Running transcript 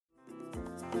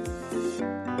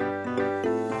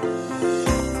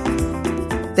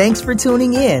Thanks for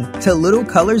tuning in to Little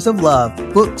Colors of Love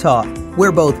Book Talk,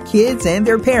 where both kids and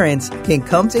their parents can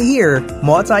come to hear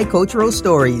multicultural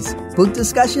stories, book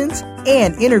discussions,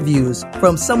 and interviews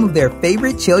from some of their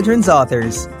favorite children's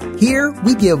authors. Here,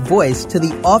 we give voice to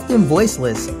the often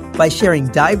voiceless by sharing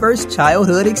diverse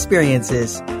childhood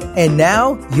experiences. And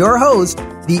now, your host,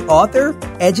 the author,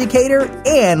 educator,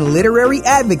 and literary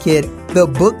advocate, the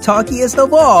book talkiest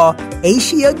of all,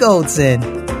 Ashia Goldson.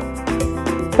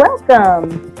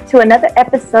 Welcome to another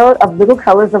episode of Little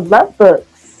Colors of Love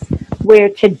Books, where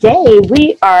today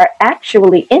we are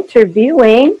actually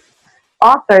interviewing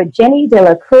author Jenny De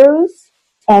La Cruz,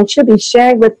 and she'll be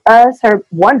sharing with us her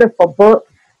wonderful book,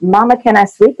 Mama, Can I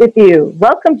Sleep With You?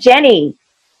 Welcome, Jenny.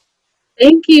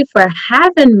 Thank you for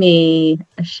having me,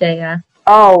 Ashia.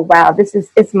 Oh, wow.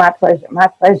 It's my pleasure. My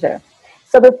pleasure.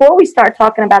 So before we start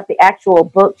talking about the actual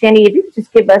book, Jenny, if you could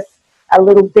just give us a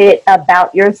little bit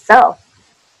about yourself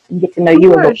and get to know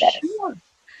you a little better. Sure.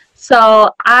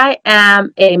 So I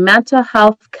am a mental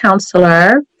health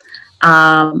counselor,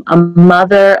 a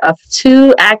mother of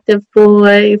 2 active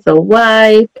boys, a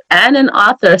wife, and an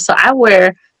author. So I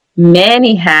wear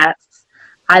many hats.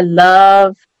 I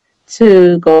love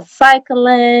to go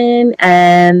cycling,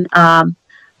 and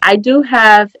I do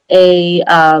have a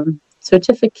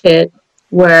certificate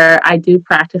where I do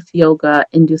practice yoga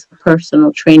and do some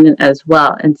personal training as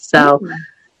well. And so,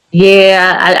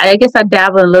 yeah, I guess I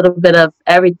dabble in a little bit of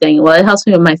everything. Well, it helps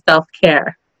me with my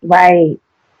self-care. Right.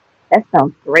 That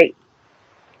sounds great.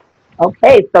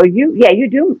 Okay, so you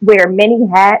do wear many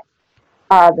hats,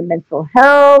 the mental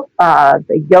health,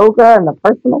 the yoga, and the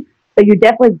personal. So you're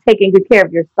definitely taking good care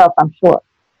of yourself, I'm sure.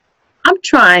 I'm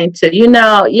trying to, you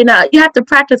have to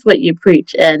practice what you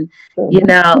preach. And,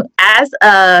 as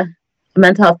a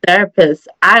mental health therapist,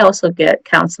 I also get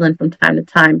counseling from time to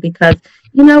time because,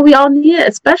 we all need it,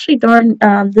 especially during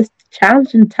this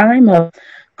challenging time of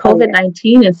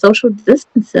COVID-19 and social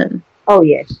distancing. Oh,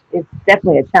 yes. It's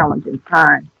definitely a challenging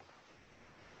time.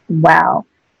 Wow.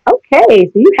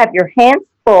 Okay, so you have your hands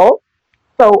full.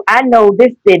 So I know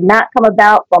this did not come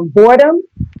about from boredom.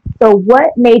 So what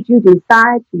made you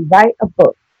decide to write a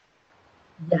book?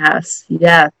 Yes.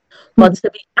 Well,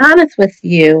 to be honest with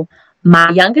you, my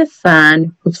youngest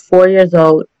son, who's 4 years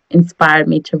old, inspired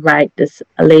me to write this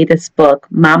latest book,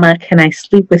 Mama, Can I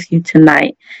Sleep With You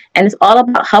Tonight? And it's all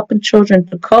about helping children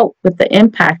to cope with the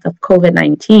impact of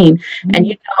COVID-19.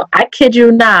 And, I kid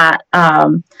you not,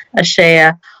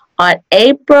 Ashia, on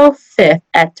April 5th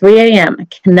at 3 a.m., I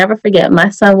can never forget, my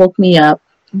son woke me up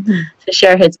to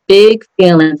share his big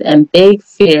feelings and big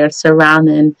fears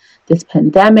surrounding this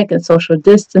pandemic and social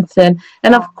distancing.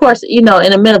 And of course, in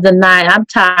the middle of the night, I'm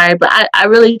tired, but I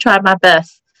really tried my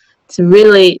best to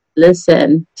really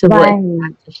listen to what he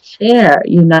had to share,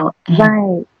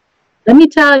 Right. Let me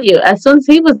tell you, as soon as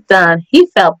he was done, he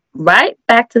fell right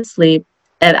back to sleep,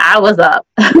 and I was up.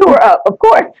 You were up, of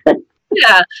course.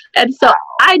 Yeah. And so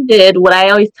I did what I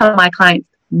always tell my clients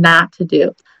not to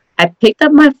do. I picked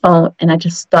up my phone and I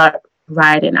just started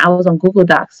writing. I was on Google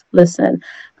Docs. Listen,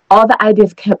 all the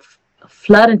ideas kept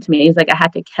flooding to me. It's like I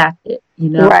had to catch it,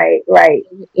 Right.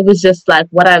 It was just like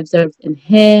what I observed in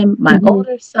him, my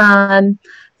older son,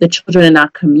 the children in our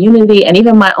community, and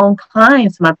even my own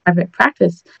clients in my private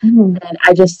practice. And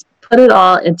I just put it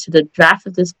all into the draft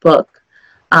of this book.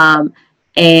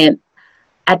 And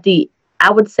I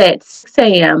would say at 6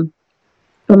 a.m.,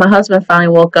 when my husband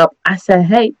finally woke up, I said,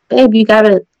 "Hey, babe, you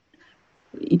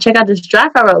check out this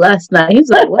draft I wrote last night." He's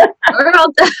like, "What,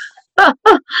 girl?"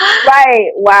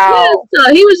 Right. Wow. Yeah,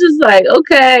 so he was just like,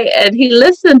 "Okay," and he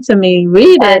listened to me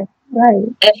read it. Right.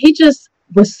 And he just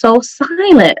was so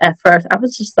silent at first. I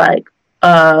was just like,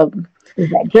 "Is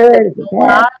that good? Is it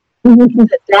bad?"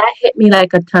 That hit me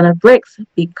like a ton of bricks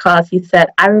because he said,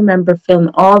 "I remember feeling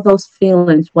all those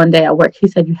feelings one day at work." He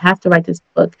said, "You have to write this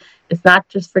book. It's not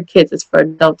just for kids, it's for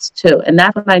adults too." And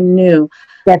that's when I knew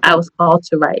I was called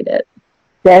to write it.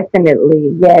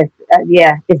 Definitely. Yes.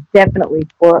 It's definitely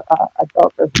for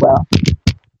adults as well.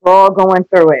 We're all going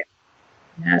through it.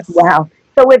 Yes. Wow.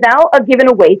 So without giving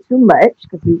away too much,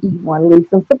 because we want to leave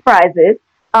some surprises,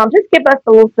 just give us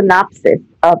a little synopsis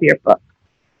of your book.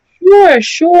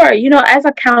 Sure. As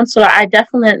a counselor, I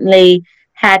definitely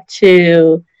had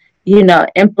to,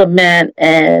 implement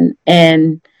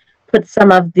and put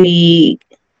some of the,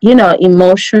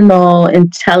 emotional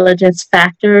intelligence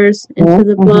factors into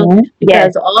the book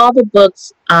because all the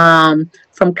books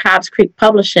from Cobbs Creek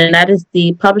Publishing, that is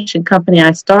the publishing company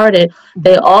I started,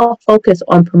 they all focus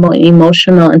on promoting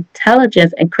emotional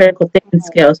intelligence and critical thinking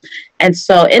skills. And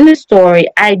so in the story,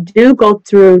 I do go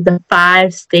through the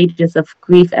 5 stages of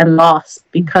grief and loss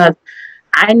because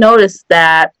I noticed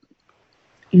that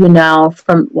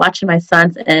from watching my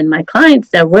sons and my clients,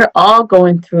 that we're all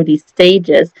going through these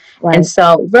stages. Right. And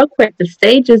so real quick, the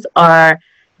stages are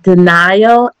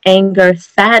denial, anger,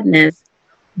 sadness,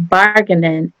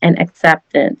 bargaining, and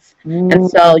acceptance. And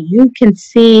so you can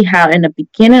see how in the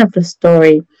beginning of the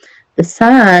story, the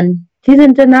son, he's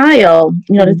in denial.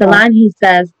 There's a line he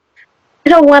says, I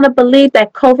don't want to believe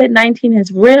that COVID-19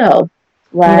 is real.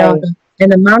 Right.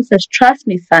 And the mom says, trust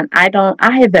me, son, I don't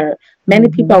either. Many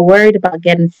people are worried about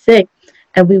getting sick,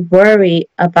 and we worry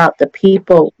about the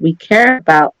people we care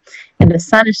about. And the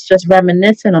son is just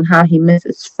reminiscing on how he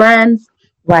misses friends.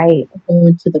 Right.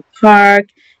 Going to the park.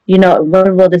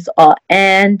 When will this all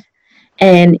end?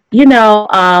 And,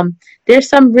 there's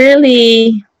some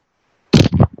really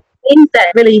things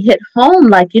that really hit home.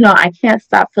 Like, I can't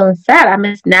stop feeling sad. I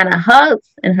miss Nana hugs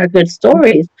and her good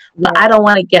stories, but I don't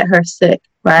want to get her sick.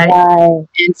 Right.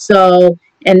 And so,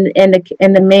 and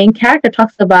the main character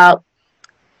talks about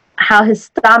how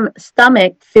his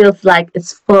stomach feels like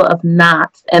it's full of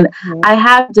knots. And I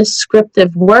have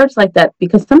descriptive words like that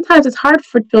because sometimes it's hard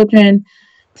for children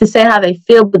to say how they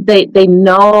feel, but they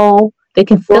know they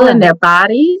can feel in their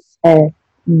bodies, and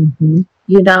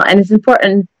it's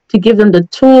important to give them the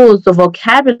tools, the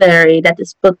vocabulary that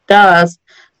this book does,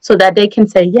 so that they can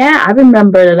say, yeah, I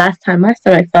remember the last time my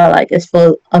stomach felt like it's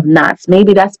full of knots.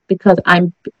 Maybe that's because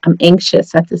I'm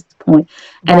anxious at this point.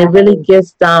 And it really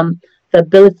gives them the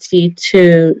ability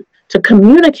to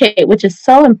communicate, which is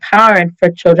so empowering for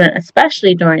children,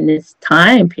 especially during this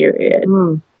time period.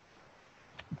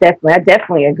 Definitely. I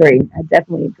definitely agree.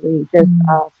 Just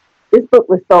this book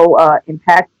was so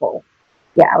impactful.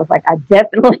 Yeah, I was like, I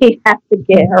definitely have to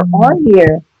get her on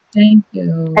here. Thank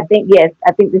you. I think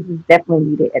this is definitely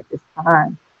needed at this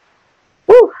time.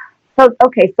 Whew. So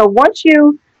once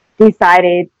you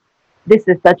decided this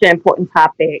is such an important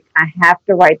topic, I have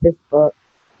to write this book,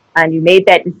 and you made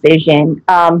that decision,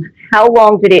 how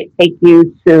long did it take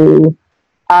you to,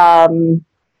 I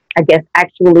guess,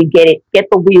 actually get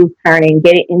the wheels turning,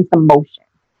 get it into motion?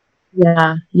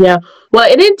 Yeah. Well,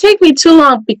 it didn't take me too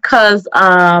long because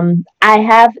I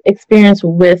have experience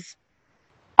with,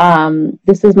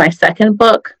 this is my second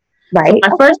book. Right. So my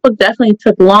first book definitely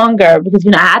took longer because,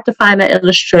 I had to find an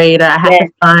illustrator. I had to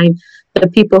find the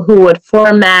people who would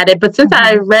format it. But since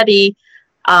I already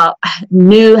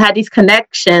had these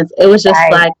connections, it was just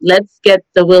like, let's get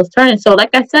the wheels turning. So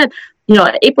like I said,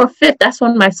 April 5th, that's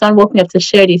when my son woke me up to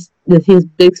share these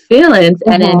big feelings.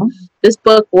 And then this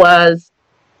book was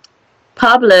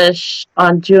published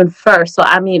on June 1st. So,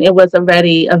 it was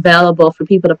already available for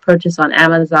people to purchase on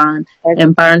Amazon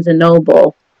and Barnes &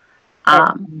 Noble.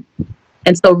 And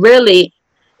so really,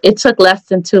 it took less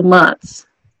than 2 months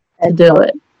to do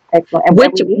it. Excellent.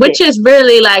 Which is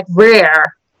really like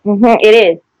rare.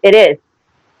 It is.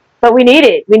 But we need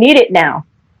it. We need it now.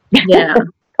 Yeah.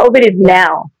 COVID is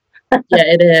now. Yeah,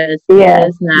 it is. Yeah, it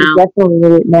is now. We definitely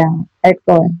need it now.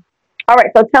 Excellent. All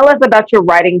right. So tell us about your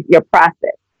writing, your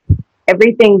process.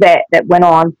 Everything that went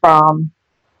on from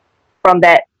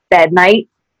that night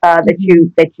that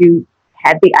you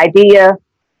had the idea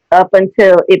up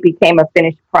until it became a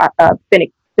finished product.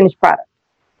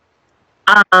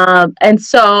 And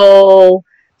so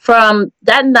from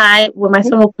that night when my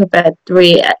son woke up at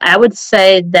 3, I would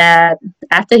say that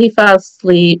after he fell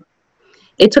asleep,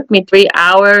 it took me 3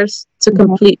 hours to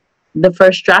complete the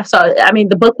first draft. So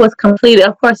the book was completed.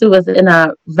 Of course, it was in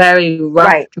a very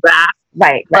rough draft.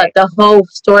 Right. But the whole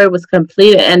story was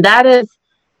completed, and that is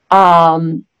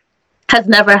has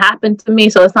never happened to me.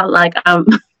 So it's not like I'm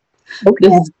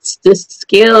this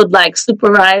skilled like super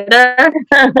writer.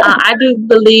 I do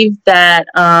believe that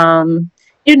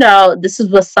this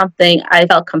was something I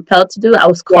felt compelled to do. I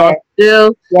was called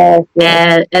to do,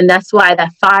 and that's why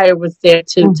that fire was there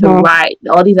to write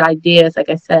all these ideas. Like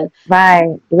I said, right,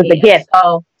 it was a gift.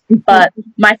 So, but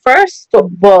my first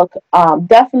book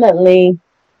definitely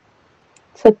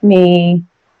took me,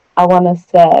 I want to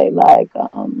say, like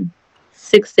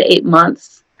 6 to 8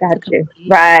 months. Got you.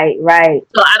 Right.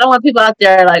 So I don't want people out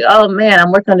there like, oh man,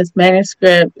 I'm working on this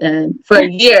manuscript and for a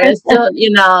year. It's still,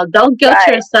 don't guilt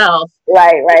yourself.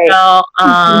 Right.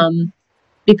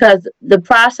 Because the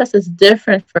process is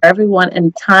different for everyone,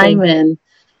 and timing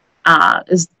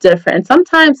is different.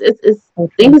 Sometimes it's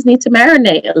things need to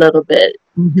marinate a little bit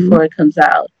before it comes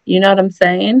out. You know what I'm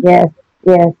saying? Yes.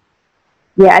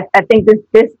 Yeah, I think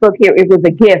this book here, it was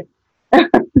a gift.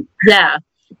 Yeah.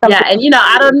 And,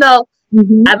 I don't know.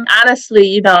 I'm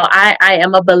honestly, I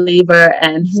am a believer.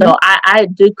 And so I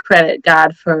do credit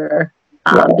God for,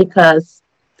 because,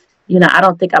 I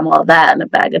don't think I'm all that in a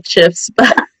bag of chips.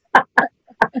 But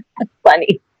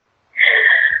funny.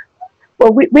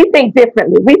 Well, we think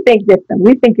differently. We think different.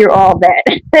 We think you're all that.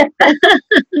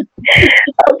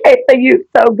 Okay,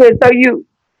 so good. So you,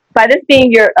 by this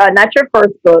being your not your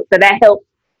first book, so that helps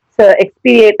to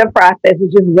expedite the process,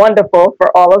 which is wonderful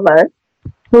for all of us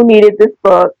who needed this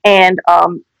book. And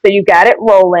so you got it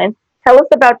rolling. Tell us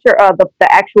about your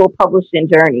the actual publishing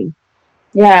journey.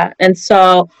 Yeah, and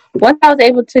so once I was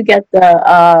able to get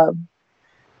the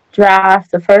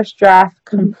first draft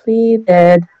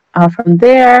completed, from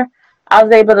there, I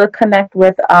was able to connect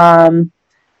with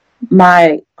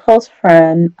my close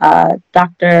friend,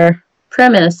 Dr.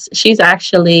 Primus. She's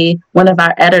actually one of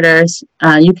our editors.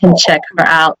 You can check her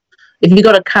out if you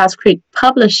go to Cows Creek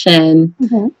Publishing,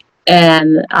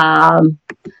 and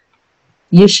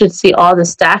you should see all the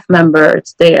staff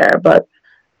members there, but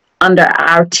under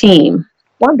our team.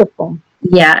 Wonderful.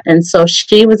 Yeah, and so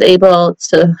she was able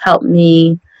to help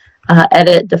me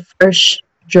edit the first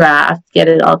draft, get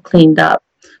it all cleaned up.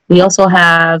 We also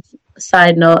have,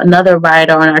 side note, another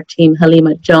writer on our team,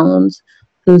 Halima Jones,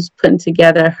 who's putting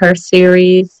together her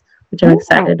series, which I'm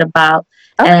excited about.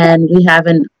 Okay. And we have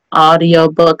an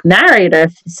audiobook narrator.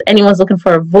 If anyone's looking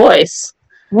for a voice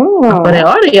for the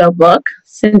audiobook,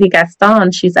 Cindy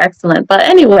Gaston, she's excellent. But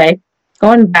anyway,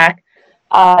 going back,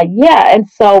 and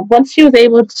so once she was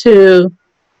able to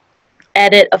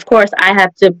edit, of course, I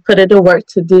had to put it to work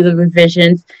to do the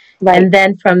revisions. Right. And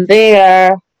then from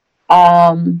there,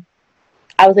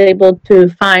 I was able to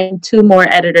find 2 more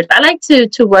editors. I like to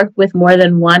work with more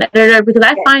than one editor because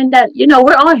I find that,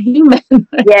 we're all human.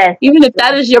 Yes. Even if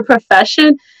that is your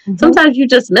profession, sometimes you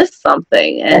just miss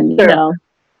something, and,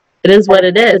 it is what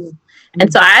it is.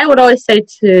 And so I would always say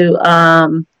to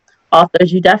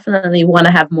authors, you definitely want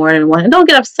to have more than one. And don't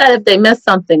get upset if they miss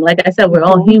something. Like I said, we're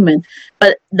all human.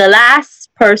 But the last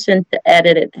person to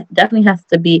edit it definitely has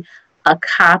to be a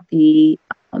copy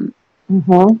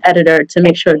editor to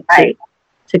make sure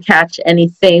to catch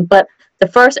anything. But the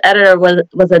first editor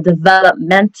was a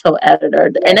developmental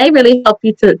editor, and they really help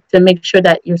you to make sure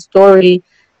that your story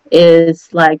is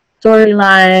like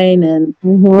storyline and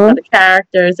the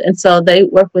characters, and so they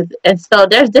work with, and so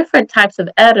there's different types of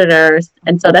editors,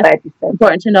 and so that's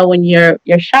important to know when you're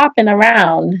shopping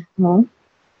around.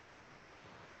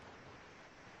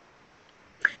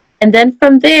 And then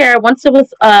from there, once it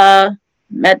was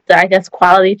met the, I guess,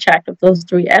 quality check of those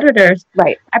 3 editors,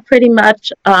 I pretty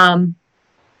much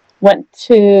went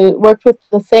to work with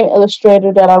the same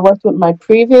illustrator that I worked with my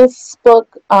previous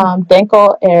book,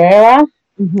 Danko Herrera.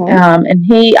 And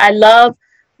I love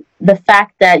the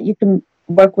fact that you can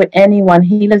work with anyone.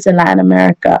 He lives in Latin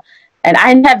America, and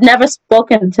I have never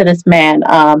spoken to this man.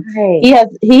 He has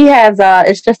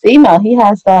it's just email. He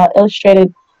has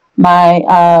illustrated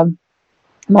my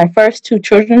my first 2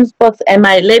 children's books, and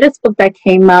my latest book that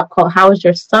came out called How Was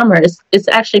Your Summer? It's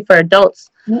actually for adults,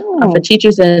 for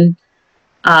teachers and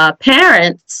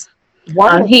parents.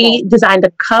 He designed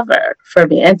a cover for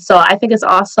me, and so I think it's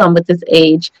awesome with this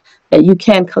age that you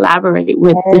can collaborate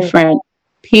with different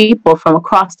people from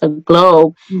across the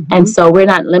globe, and so we're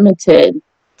not limited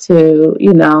to,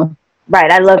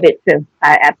 Right, I love it too.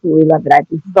 I absolutely love it. I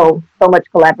do so much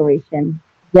collaboration.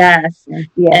 Yes.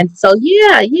 And so,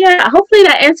 hopefully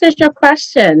that answers your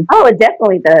question. Oh, it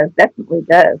definitely does. Definitely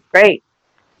does. Great.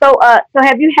 So, so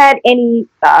have you had any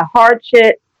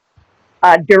hardship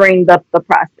during the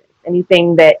process?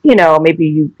 Anything that,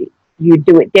 maybe you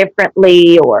do it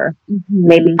differently, or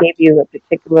maybe gave you a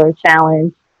particular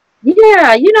challenge?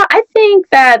 Yeah, I think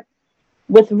that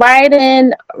with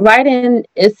writing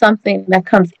is something that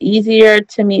comes easier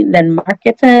to me than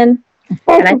marketing.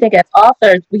 And I think as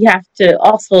authors, we have to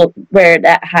also wear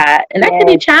that hat, and that can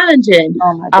be challenging.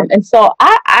 And so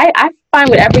I find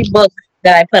with every book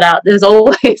that I put out, there's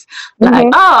always like,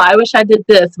 I wish I did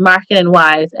this marketing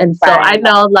wise. And so I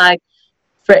know, like,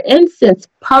 for instance,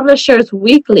 Publishers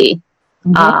Weekly,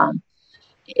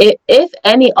 if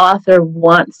any author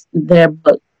wants their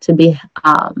book to be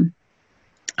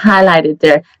highlighted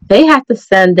there, they have to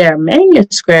send their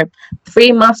manuscript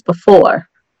 3 months before.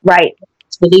 Right.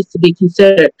 For these to be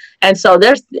considered. And so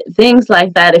there's things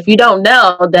like that. If you don't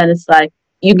know, then it's like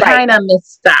you kind of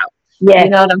missed out. Yeah. You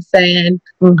know what I'm saying?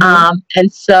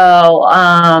 And so,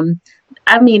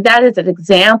 I mean, that is an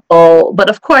example. But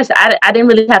of course, I didn't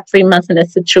really have 3 months in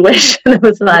this situation. It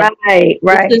was like, this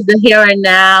is the here and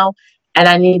now, and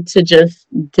I need to just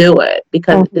do it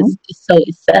because it's so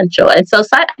essential. And so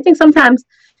I think sometimes,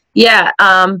 you have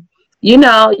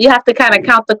to kind of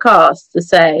count the cost to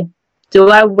say, do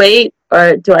I wait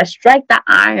or do I strike the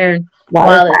iron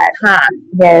while it's hot?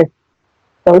 Yes,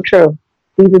 so true.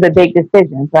 These are the big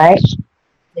decisions, right?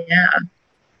 Yeah.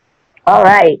 All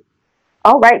right,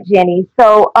 Jenny.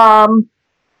 So,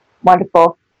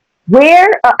 Wonderful.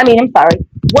 I'm sorry.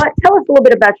 Tell us a little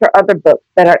bit about your other books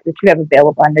that you have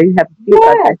available. I know you have a few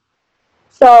others.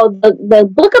 So the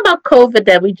book about COVID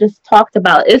that we just talked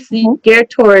about is geared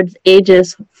towards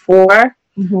ages 4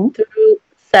 through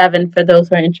 7 for those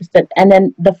who are interested. And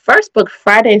then the first book,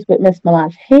 Fridays with Miss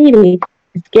Melange Haiti,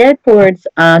 is geared towards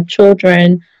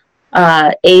children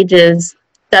ages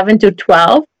 7 to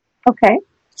 12. Okay.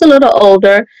 It's a little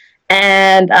older.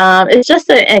 And it's just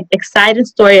an exciting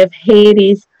story of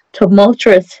Haiti's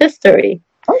tumultuous history.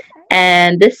 Okay.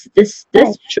 And this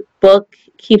book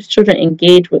keeps children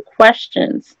engaged with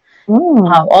questions.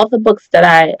 All the books that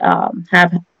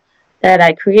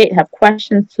I create have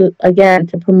questions to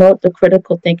promote the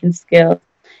critical thinking skills.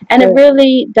 And it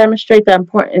really demonstrates the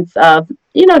importance of,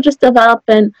 just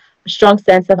developing a strong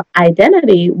sense of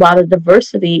identity, while the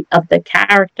diversity of the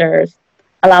characters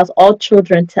allows all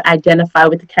children to identify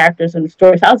with the characters in the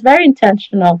story. So I was very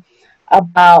intentional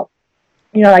about,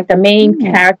 like the main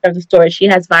character of the story. She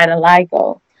has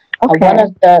vitiligo. One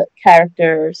of the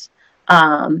characters,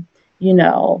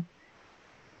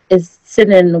 is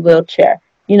sitting in a wheelchair.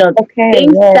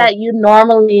 Things that you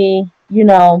normally,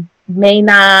 may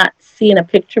not see in a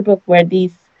picture book, where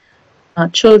these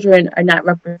children are not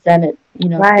represented,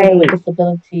 people with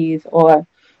disabilities, or,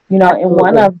 in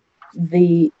one of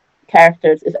the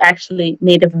characters is actually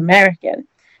Native American.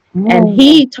 And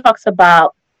he talks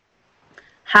about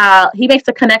how he makes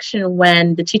a connection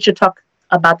when the teacher talks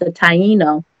about the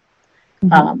Taino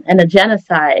and the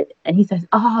genocide. And he says,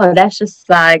 oh, that's just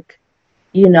like,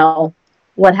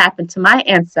 what happened to my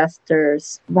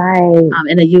ancestors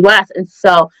in the U.S. And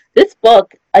so this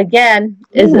book, again,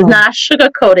 is not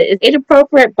sugar-coated. It's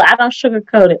age-appropriate, but I don't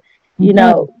sugar-coat it.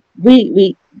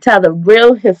 We tell the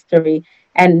real history,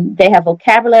 and they have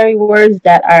vocabulary words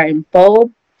that are in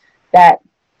bold, that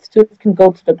students can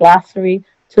go to the glossary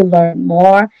to learn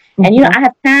more. And, I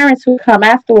have parents who come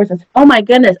afterwards and say, oh, my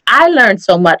goodness, I learned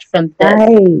so much from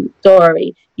this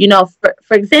story.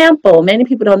 For example, many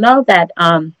people don't know that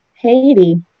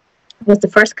Haiti was the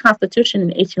first constitution in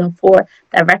 1804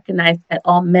 that recognized that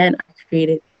all men are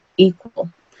created equal.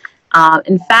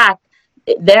 In fact,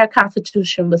 their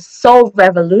constitution was so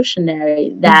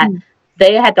revolutionary that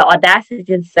they had the audacity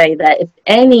to say that if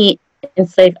any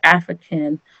enslaved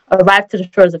African arrived to the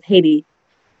shores of Haiti,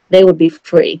 they would be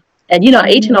free. And,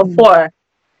 1804,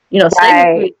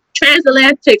 slavery,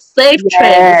 transatlantic slave trade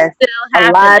was still happening.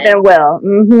 Alive and well.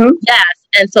 Yes.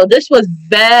 And so this was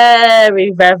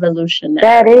very revolutionary.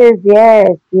 That is, yes.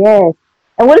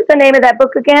 And what is the name of that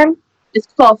book again? It's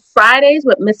called Fridays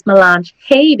with Miss Melange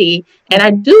Haiti. And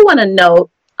I do want to note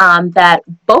that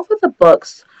both of the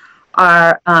books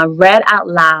are read out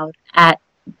loud at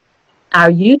our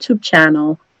YouTube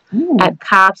channel at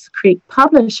Cobbs Creek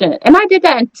Publishing. And I did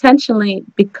that intentionally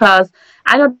because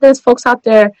I know there's folks out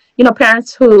there,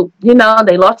 parents who,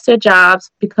 they lost their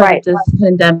jobs because of this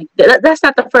pandemic. That's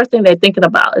not the first thing they're thinking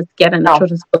about, is getting a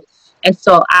children's book. And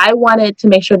so I wanted to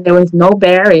make sure there was no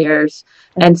barriers.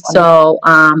 And so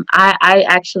I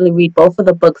actually read both of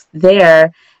the books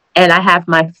there. And I have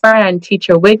my friend,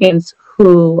 Teacher Wiggins,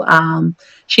 who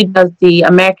she does the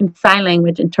American Sign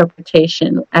Language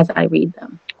interpretation as I read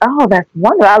them. Oh, that's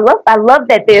wonderful. I love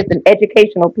that there's an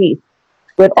educational piece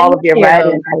with all of your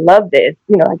writing. I love this.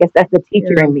 I guess that's the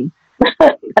teacher in me.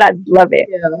 But I love it.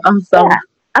 Yeah,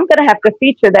 I'm going to have to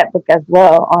feature that book as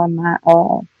well on my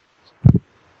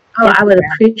I would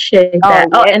appreciate that.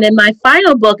 And then my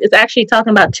final book is actually talking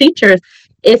about teachers.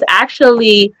 It's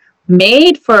actually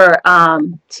made for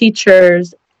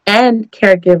teachers and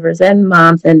caregivers and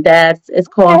moms and dads. It's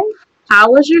called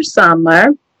How Was Your Summer?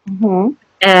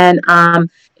 And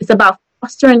it's about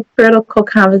fostering critical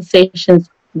conversations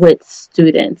with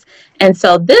students. And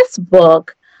so this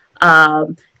book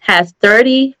has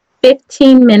 30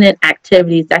 15-minute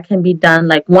activities that can be done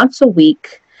like once a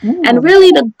week. And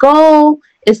really the goal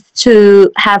is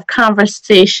to have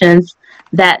conversations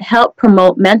that help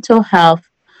promote mental health,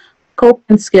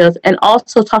 coping skills, and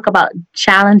also talk about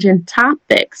challenging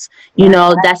topics,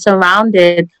 that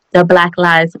surrounded the Black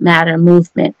Lives Matter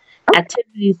movement.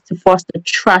 Activities to foster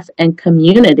trust and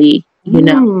community,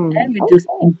 and reduce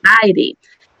anxiety.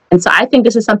 And so I think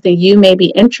this is something you may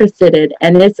be interested in.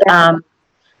 And it's,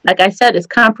 like I said, it's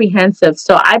comprehensive.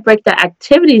 So I break the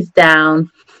activities down,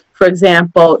 for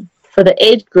example, for the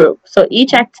age group. So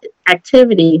each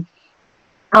activity,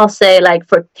 I'll say, like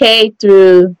for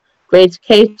grades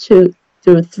K2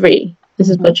 through 3, this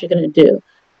is what you're going to do,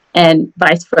 and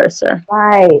vice versa.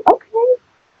 Right. Okay.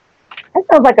 That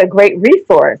sounds like a great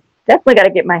resource. Definitely got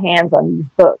to get my hands on these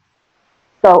books.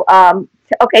 So,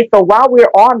 so while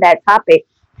we're on that topic,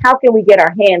 how can we get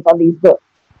our hands on these books?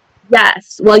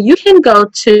 Yes. Well, you can go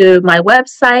to my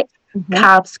website, Mm-hmm.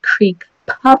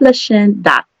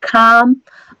 CobbsCreekPublishing.com.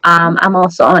 I'm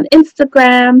also on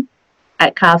Instagram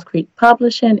at Cobbs Creek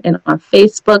Publishing and on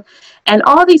Facebook. And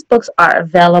all these books are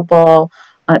available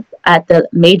at the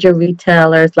major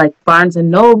retailers like Barnes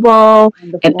and Noble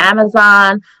and Wonderful.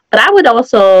 Amazon. But I would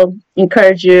also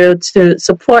encourage you to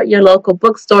support your local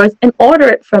bookstores and order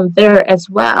it from there as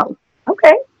well.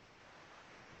 Okay.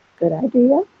 Good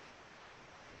idea.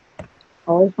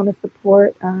 Always want to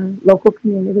support local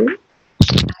communities.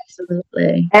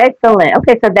 Absolutely. Excellent.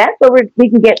 Okay, so that's where we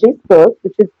can get these books,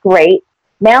 which is great.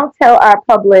 Now tell our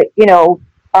public,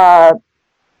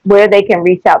 where they can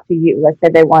reach out to you. Let's say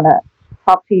they want to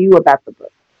talk to you about the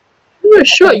book.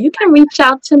 Sure. You can reach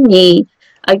out to me.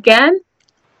 Again,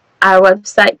 our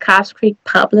website,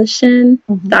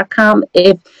 CobbsCreekPublishing.com.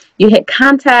 If you hit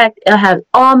contact, it'll have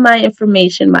all my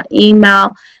information, my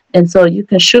email. And so you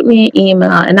can shoot me an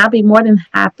email, and I'll be more than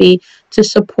happy to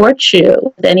support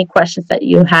you with any questions that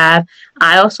you have.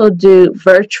 I also do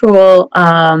virtual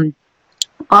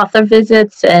author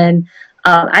visits, and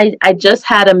I just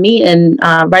had a meeting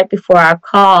right before our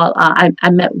call. I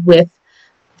met with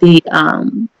the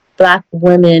Black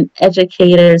Women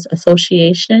Educators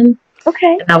Association.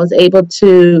 Okay. And I was able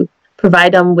to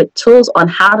provide them with tools on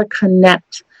how to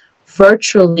connect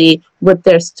virtually with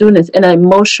their students in an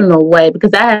emotional way,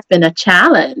 because that has been a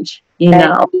challenge,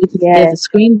 because there's a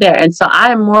screen there. And so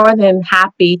I am more than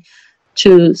happy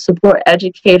to support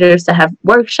educators, to have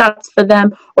workshops for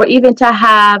them, or even to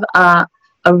have a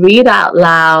read out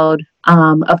loud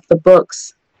of the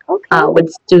books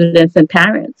with students and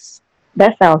parents.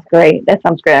 That sounds great.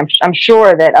 I'm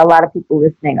sure that a lot of people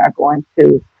listening are going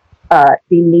to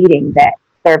be needing that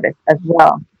service as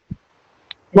well.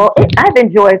 Well, I've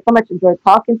enjoyed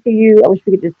talking to you. I wish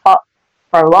we could just talk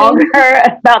for longer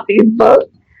about these books.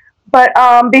 But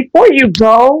before you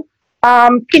go,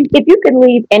 if you can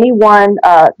leave anyone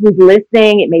who's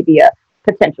listening, it may be a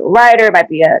potential writer, it might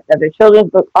be another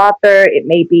children's book author, it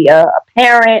may be a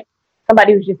parent,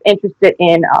 somebody who's just interested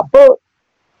in books,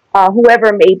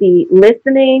 whoever may be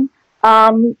listening,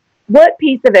 what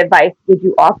piece of advice would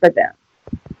you offer them?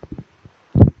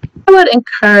 I would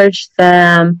encourage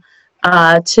them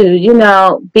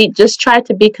to, just try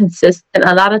to be consistent.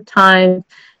 A lot of times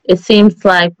it seems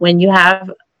like when you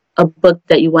have a book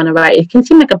that you want to write, it can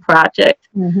seem like a project,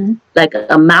 like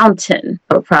a mountain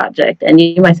of a project. And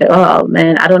you might say, oh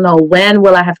man, I don't know, when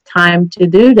will I have time to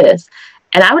do this?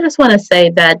 And I would just want to say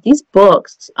that these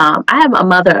books, I have a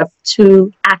mother of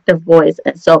 2 active boys.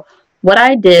 And so what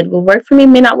I did will work for me,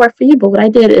 may not work for you, but what I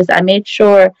did is I made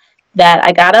sure that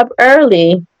I got up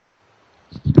early.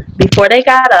 Before they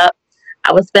got up,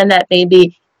 I would spend that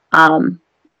maybe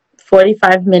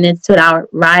 45 minutes to an hour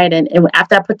writing. And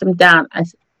after I put them down,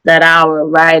 that hour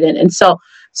writing. And so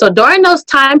during those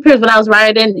time periods when I was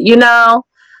writing,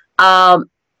 I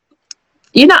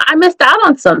missed out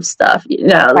on some stuff,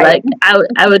 right. Like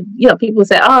I would, people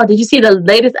say, oh, did you see the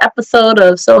latest episode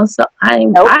of so-and-so? I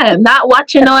am not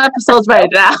watching no episodes right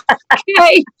now.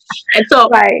 Okay. And so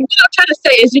what I'm trying to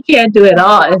say is you can't do it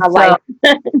all. And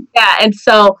and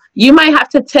so you might have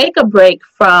to take a break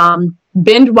from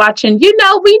binge watching. We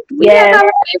have our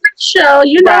favorite show. What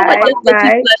your guilty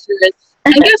pleasure is.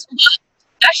 And guess what?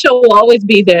 That show will always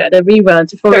be there, the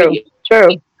reruns for you.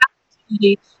 True.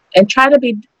 And try to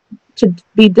be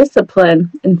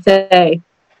disciplined and say,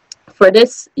 for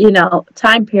this,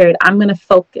 time period, I'm going to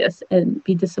focus and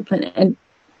be disciplined. And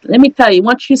let me tell you,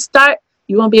 once you start,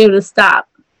 you won't be able to stop.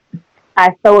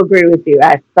 I so agree with you.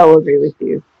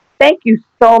 Thank you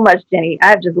so much, Jenny.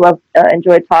 I've just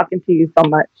enjoyed talking to you so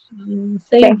much.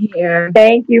 Same here.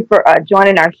 Thank you for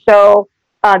joining our show.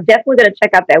 Definitely going to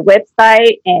check out that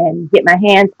website and get my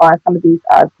hands on some of these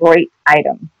great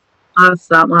items.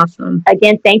 Awesome.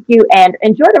 Again, thank you, and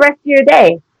enjoy the rest of your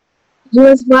day. You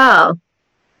as well.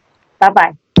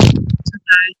 Bye-bye.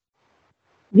 Bye.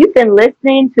 You've been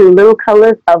listening to Little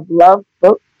Colors of Love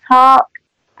Book Talk.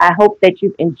 I hope that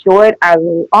you've enjoyed our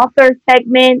little author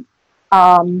segment.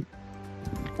 And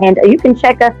you can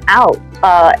check us out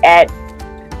at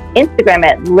Instagram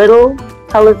at Little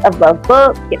Colors of Love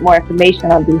Book. Get more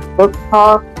information on these book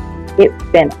talks. It's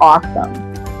been awesome.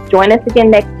 Join us again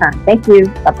next time. Thank you.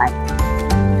 Bye-bye.